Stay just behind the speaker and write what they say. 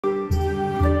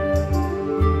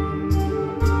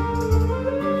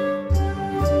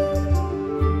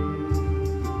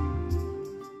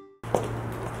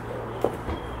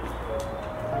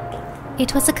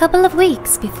It was a couple of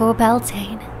weeks before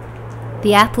Beltane.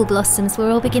 The apple blossoms were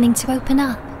all beginning to open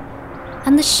up,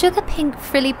 and the sugar-pink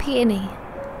frilly peony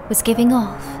was giving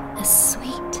off a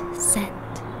sweet scent.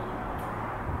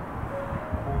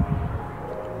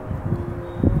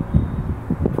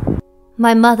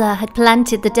 My mother had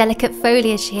planted the delicate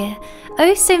foliage here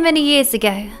oh so many years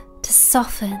ago to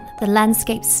soften the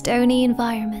landscape's stony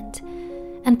environment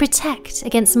and protect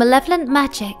against malevolent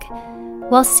magic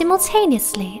while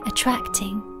simultaneously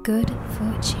attracting good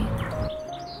fortune.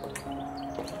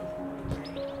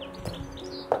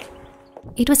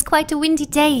 It was quite a windy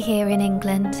day here in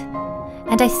England,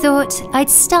 and I thought I'd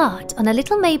start on a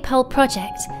little maypole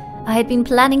project I had been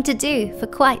planning to do for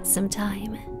quite some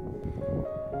time.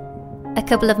 A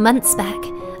couple of months back,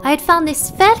 I had found this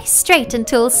fairly straight and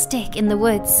tall stick in the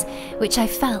woods, which I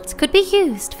felt could be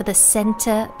used for the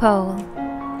centre pole.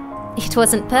 It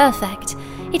wasn't perfect,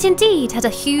 it indeed had a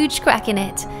huge crack in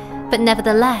it, but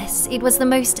nevertheless it was the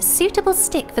most suitable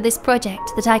stick for this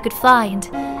project that I could find,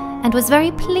 and was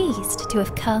very pleased to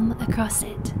have come across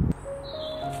it.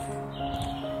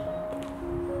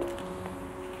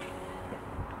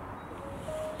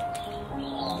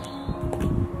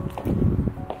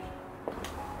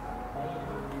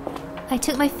 I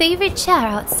took my favourite chair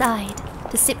outside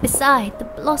to sit beside the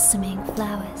blossoming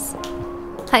flowers.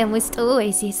 I almost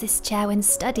always use this chair when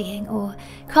studying or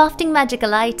crafting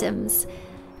magical items.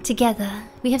 Together,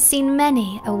 we have seen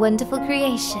many a wonderful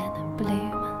creation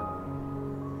bloom.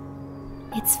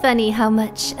 It's funny how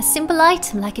much a simple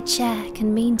item like a chair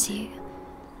can mean to you.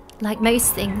 Like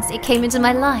most things, it came into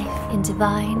my life in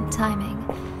divine timing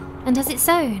and has its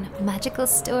own magical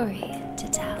story to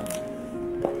tell.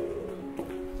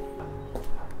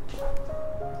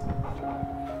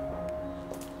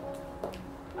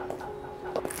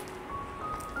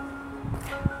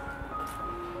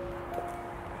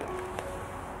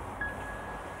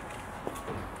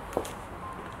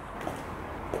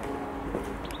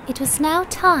 It was now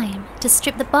time to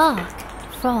strip the bark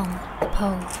from the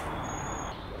pole.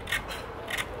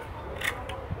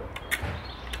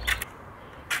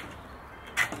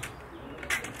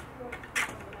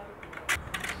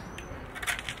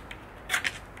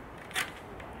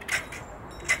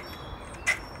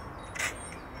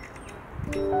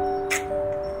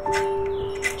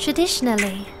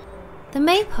 Traditionally, the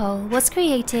maypole was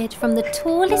created from the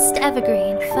tallest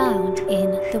evergreen found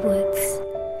in the woods.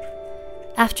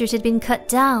 After it had been cut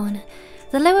down,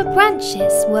 the lower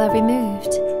branches were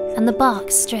removed and the bark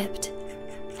stripped.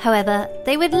 However,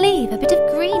 they would leave a bit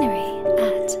of greenery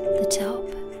at the top.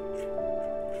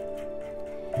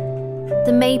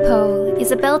 The maypole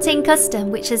is a Beltane custom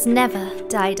which has never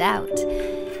died out.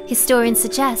 Historians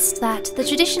suggest that the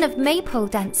tradition of maypole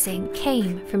dancing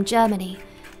came from Germany,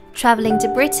 travelling to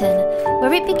Britain,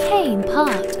 where it became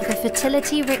part of a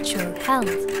fertility ritual held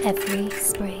every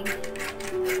spring.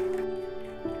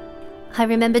 I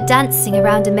remember dancing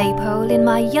around a maypole in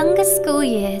my younger school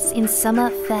years in summer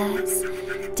fairs,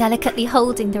 delicately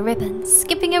holding the ribbons,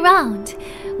 skipping around,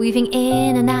 weaving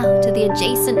in and out of the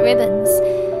adjacent ribbons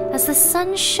as the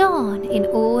sun shone in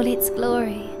all its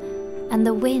glory and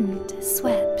the wind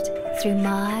swept through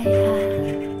my hair.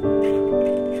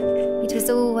 It was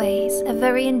always a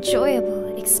very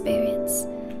enjoyable experience,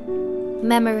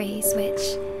 memories which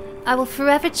I will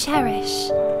forever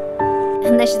cherish.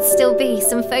 And there should still be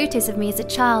some photos of me as a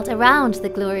child around the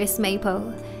glorious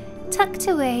maypole, tucked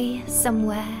away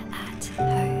somewhere at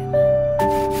home.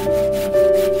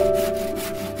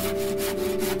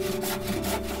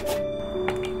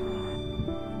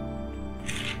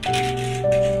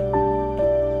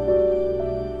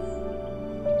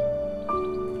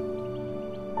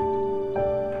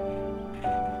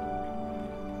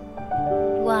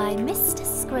 Why, Mr.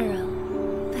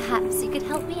 Squirrel, perhaps you could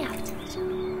help me out.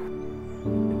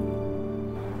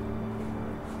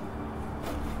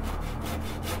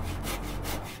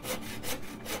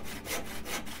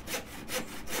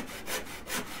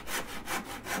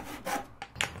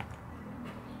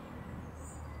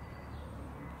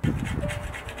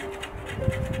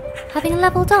 Having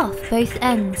levelled off both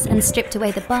ends and stripped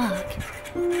away the bark,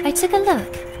 I took a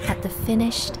look at the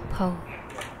finished pole.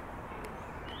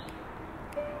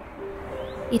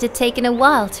 It had taken a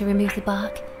while to remove the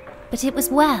bark, but it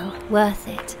was well worth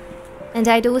it, and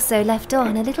I'd also left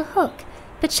on a little hook,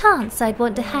 perchance I'd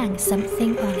want to hang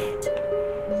something on it.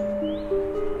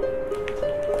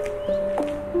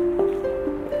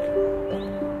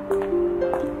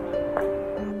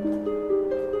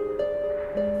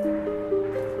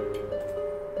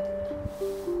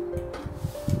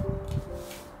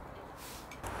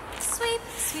 Sweep,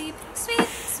 sweep, sweep,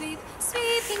 sweep,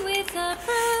 sweeping with a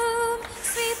broom.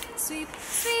 Sweep, sweep,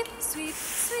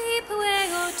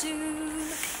 doom.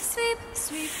 Sweep,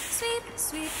 sweep, sweep,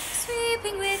 sweep,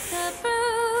 sweeping with the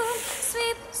broom.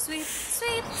 Sweep, sweep,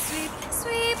 sweep, sweep,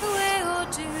 sweep away your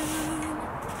doom.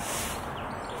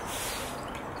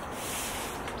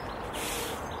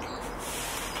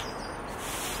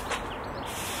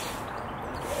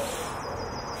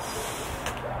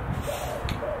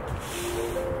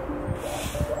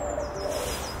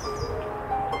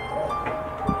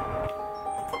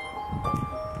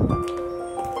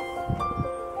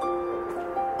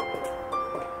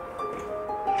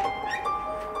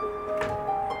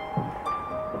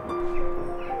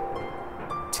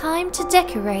 Time to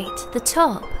decorate the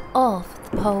top of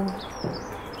the pole.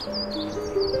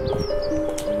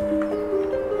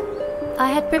 I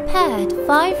had prepared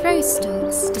 5 rose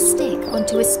stalks to stick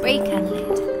onto a spray can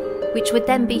lid, which would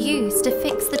then be used to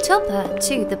fix the topper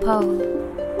to the pole.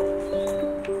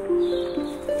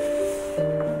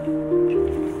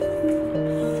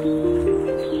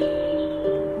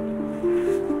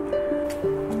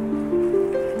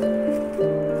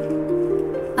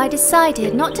 I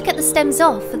decided not to cut the stems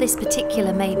off for this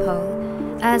particular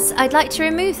maypole, as I'd like to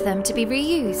remove them to be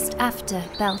reused after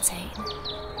Beltane.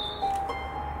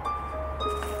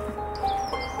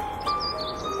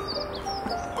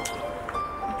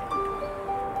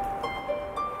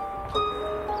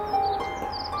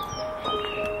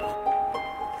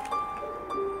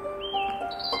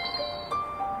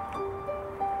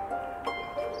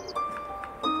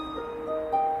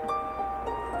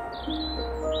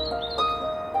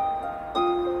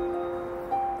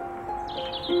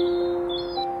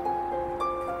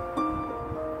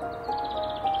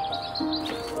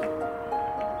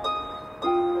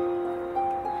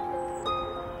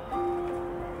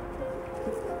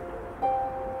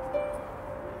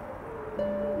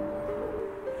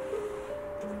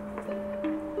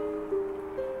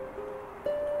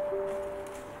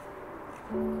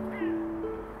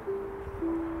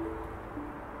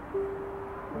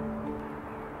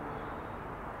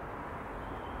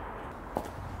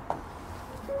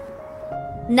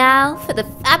 Now for the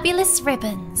fabulous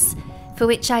ribbons, for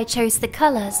which I chose the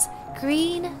colours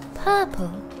green,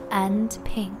 purple and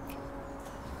pink.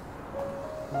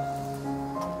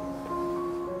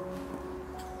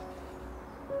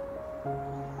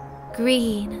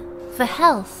 Green for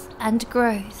health and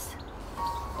growth.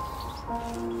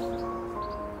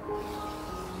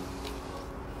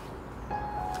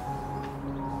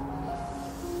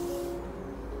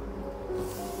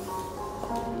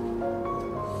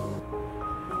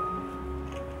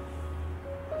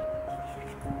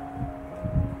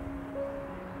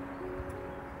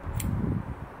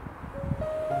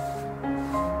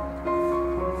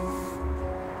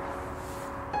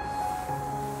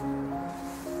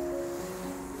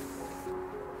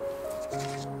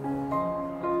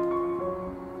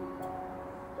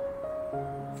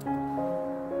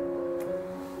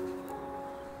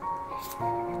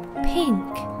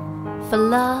 Pink for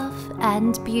love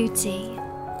and beauty.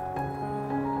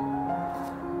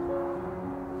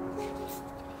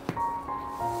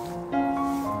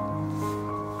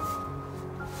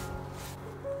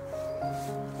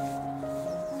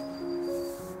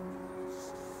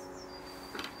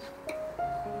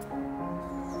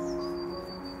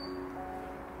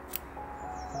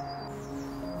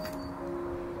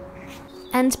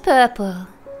 And purple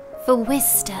for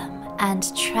wisdom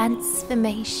and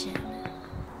transformation.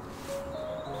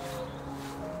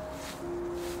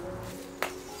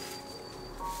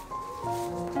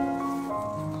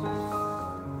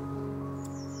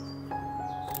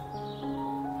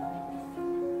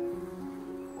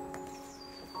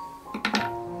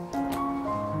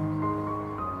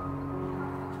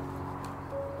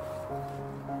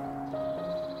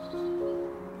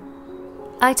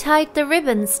 I tied the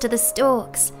ribbons to the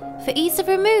stalks for ease of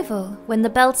removal when the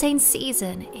Beltane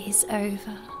season is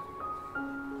over.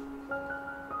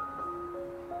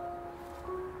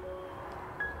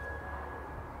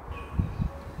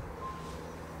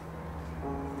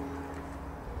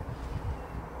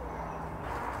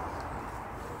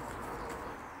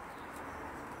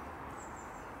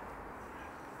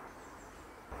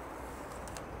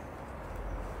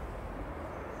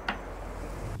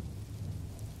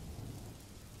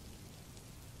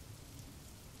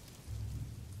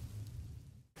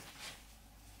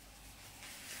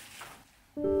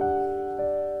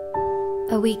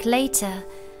 A week later,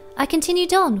 I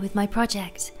continued on with my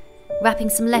project, wrapping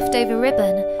some leftover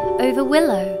ribbon over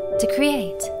willow to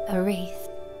create a wreath.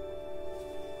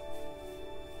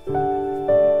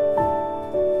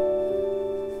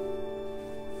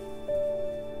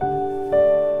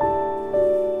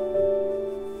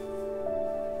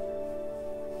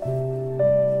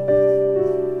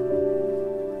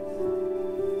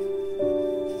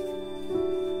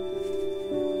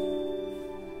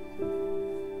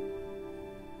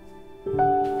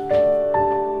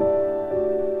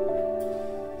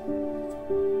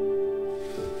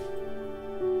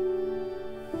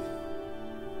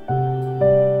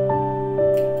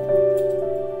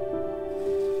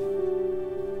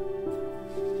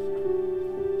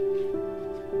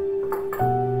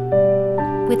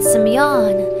 some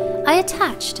yarn, I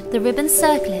attached the ribbon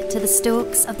circlet to the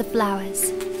stalks of the flowers.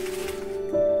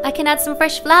 I can add some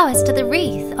fresh flowers to the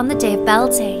wreath on the day of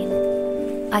Beltane,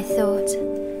 I thought.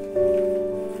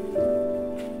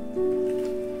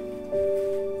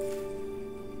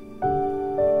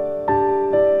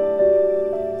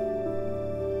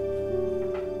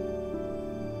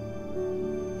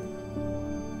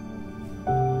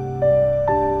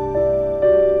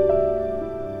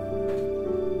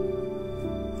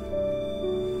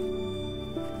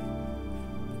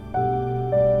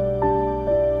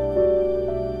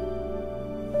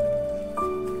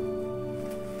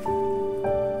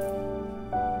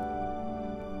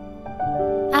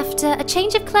 After a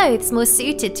change of clothes more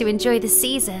suited to enjoy the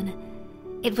season,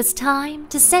 it was time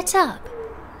to set up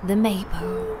the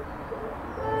maypole.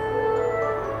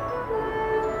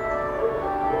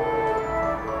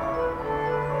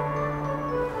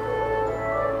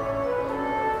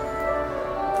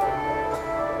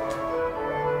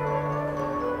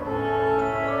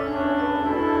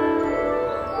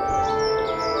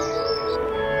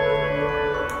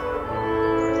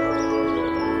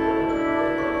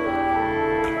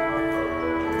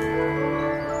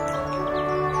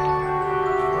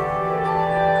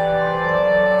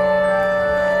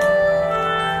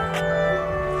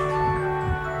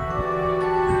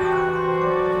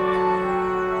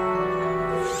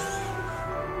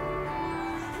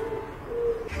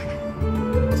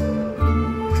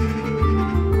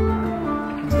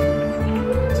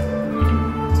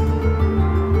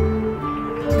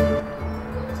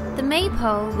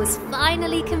 Maypole was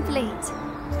finally complete.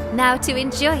 Now to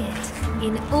enjoy it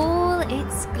in all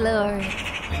its glory.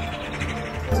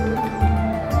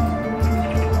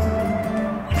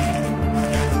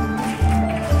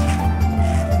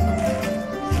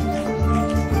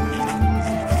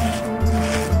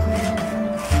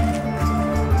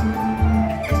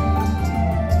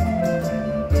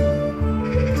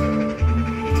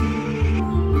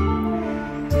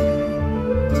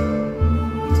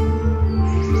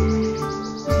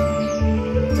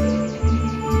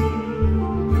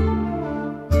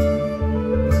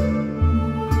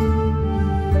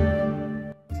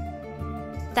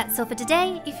 That's all for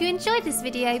today. If you enjoyed this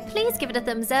video, please give it a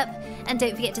thumbs up and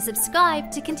don't forget to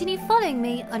subscribe to continue following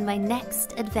me on my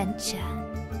next adventure.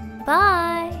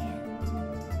 Bye!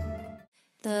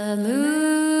 The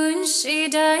moon, she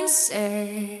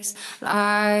dances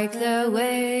like the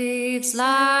waves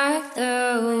on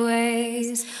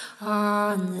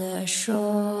the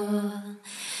shore,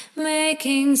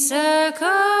 making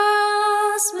circles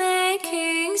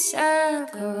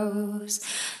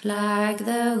like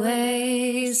the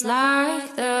waves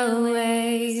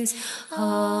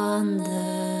on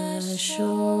the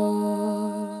shore.